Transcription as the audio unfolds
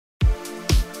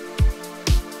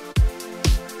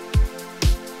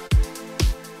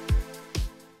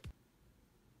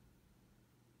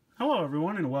Hello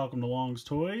everyone and welcome to Long's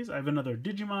Toys. I have another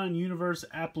Digimon Universe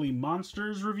Appli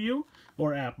Monsters review,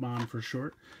 or Appmon for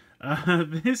short.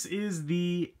 This is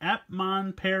the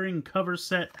Appmon pairing cover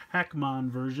set Hackmon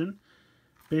version.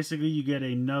 Basically you get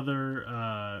another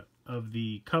of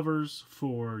the covers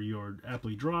for your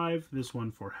Appli drive, this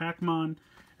one for Hackmon,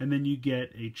 and then you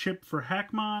get a chip for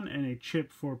Hackmon and a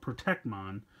chip for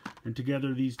Protectmon, and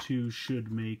together these two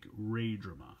should make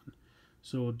Raidramon.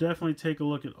 So we'll definitely take a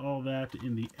look at all that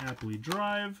in the Appli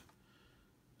drive.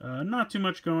 Not too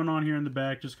much going on here in the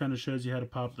back, just kind of shows you how to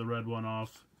pop the red one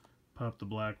off, pop the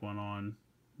black one on.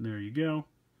 There you go.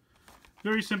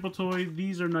 Very simple toy.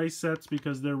 These are nice sets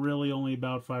because they're really only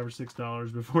about $5 or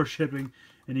 $6 before shipping,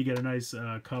 and you get a nice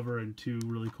cover and two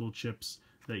really cool chips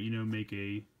that make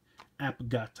a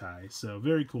Appgatai. So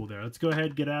very cool there. Let's go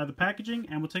ahead, get out of the packaging,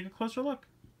 and we'll take a closer look.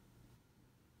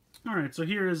 Alright, so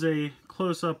here is a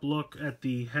close-up look at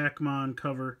the Hackmon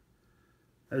cover.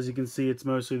 As you can see, it's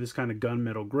mostly this kind of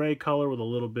gunmetal gray color with a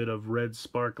little bit of red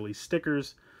sparkly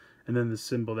stickers, and then the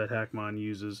symbol that Hackmon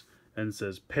uses, and it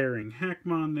says pairing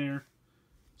Hackmon there.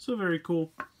 So very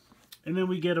cool. And then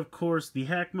we get, of course, the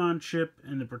Hackmon chip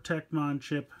and the Protectmon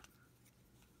chip.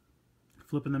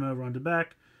 Flipping them over onto the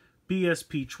back.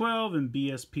 BSP12 and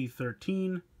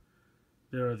BSP13.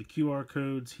 There are the QR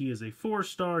codes. He is a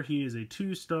 4-star. He is a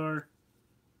 2-star.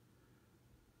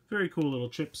 Very cool little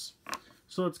chips.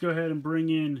 So let's go ahead and bring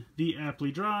in the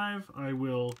Appli drive. I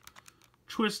will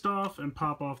twist off and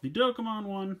pop off the Dokemon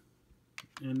one.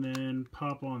 And then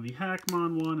pop on the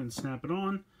Hackmon one and snap it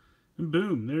on. And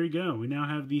boom, there you go. We now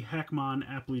have the Hackmon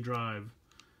Appli drive.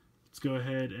 Let's go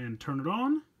ahead and turn it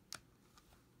on.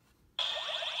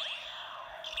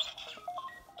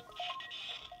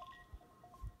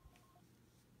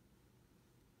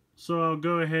 So I'll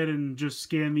go ahead and just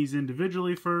scan these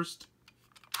individually first.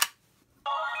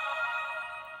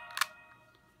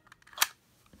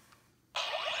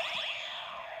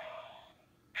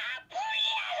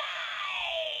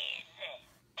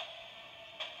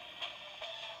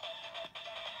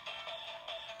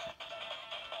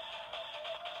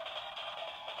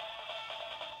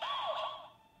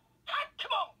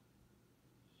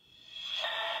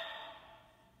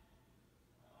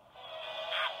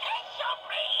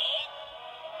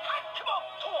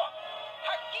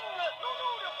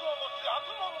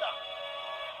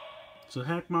 So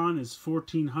Hackmon is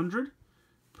 1400,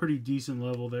 pretty decent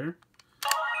level there.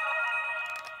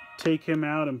 Take him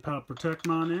out and pop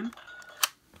Protectmon in.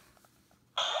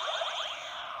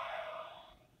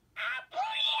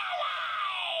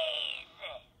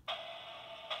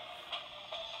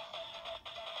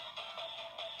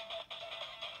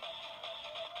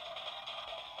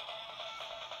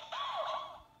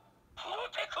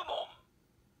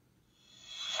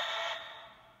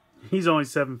 He's only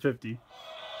 750.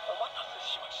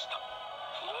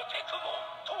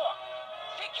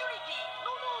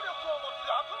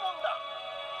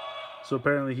 So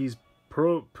apparently he's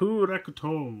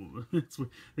Purekto.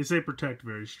 They say protect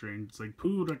very strange. It's like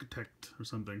Purekto or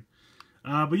something.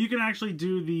 But you can actually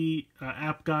do the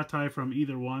Appgatai from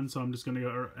either one. So I'm just going to go,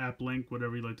 or App Link,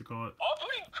 whatever you like to call it.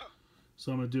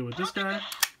 So I'm going to do it with this guy.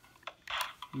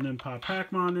 And then pop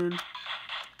Hackmon in.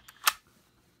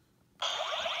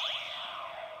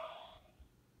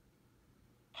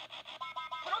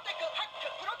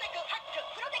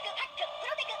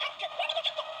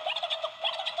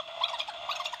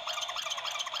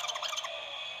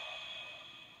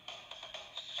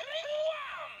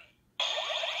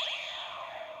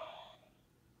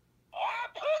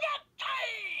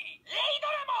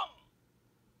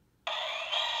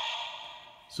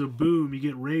 So boom, you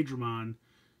get Raidramon,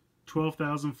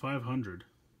 12,500.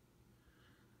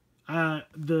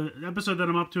 The episode that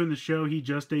I'm up to in the show, he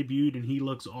just debuted and he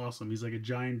looks awesome. He's like a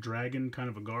giant dragon, kind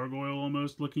of a gargoyle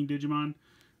almost looking Digimon.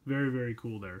 Very, very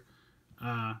cool there.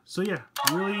 So yeah,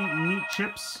 really neat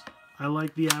chips. I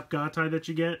like the Appgatai that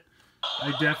you get.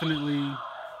 I definitely...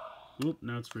 Oop,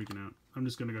 now it's freaking out. I'm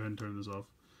just going to go ahead and turn this off.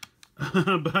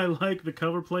 But I like the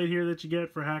cover plate here that you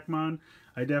get for Hackmon.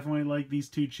 I definitely like these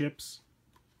two chips.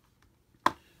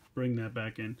 Bring that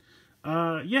back in.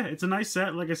 Yeah, it's a nice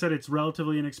set. Like I said, it's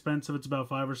relatively inexpensive. It's about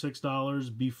 $5 or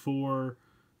 $6 before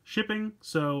shipping.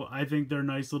 So I think they're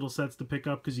nice little sets to pick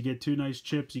up because you get two nice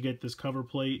chips. You get this cover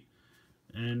plate.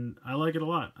 And I like it a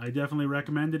lot. I definitely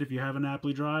recommend it if you have an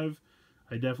Appli drive.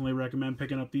 I definitely recommend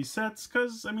picking up these sets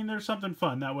because, I mean, there's something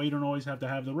fun. That way you don't always have to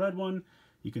have the red one.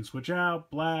 You can switch out,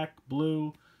 black,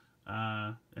 blue.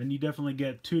 And you definitely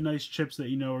get two nice chips that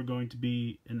you know are going to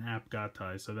be an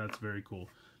Appgatai. So that's very cool.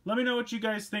 Let me know what you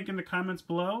guys think in the comments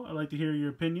below. I'd like to hear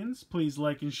your opinions. Please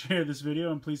like and share this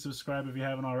video, and please subscribe if you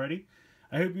haven't already.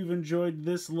 I hope you've enjoyed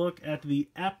this look at the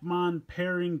Appmon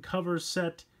pairing cover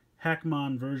set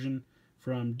Hackmon version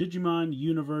from Digimon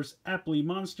Universe Appli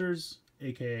Monsters,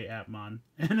 aka Appmon.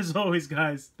 And as always,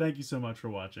 guys, thank you so much for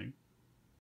watching.